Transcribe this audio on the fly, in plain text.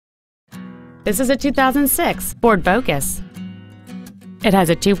This is a 2006 Ford Focus. It has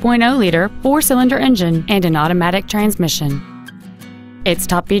a 2.0-liter four-cylinder engine and an automatic transmission. Its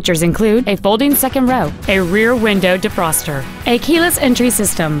top features include a folding second row, a rear window defroster, a keyless entry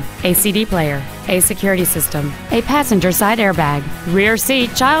system, a CD player, a security system, a passenger side airbag, rear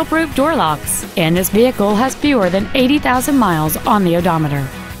seat child-proof door locks, and this vehicle has fewer than 80,000 miles on the odometer.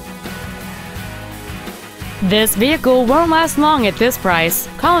 This vehicle won't last long at this price.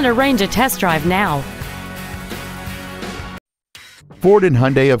 Call and arrange a test drive now. Ford and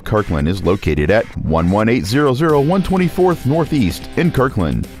Hyundai of Kirkland is located at 11800 124th Northeast in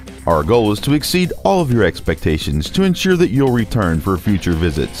Kirkland. Our goal is to exceed all of your expectations to ensure that you'll return for future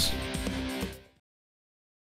visits.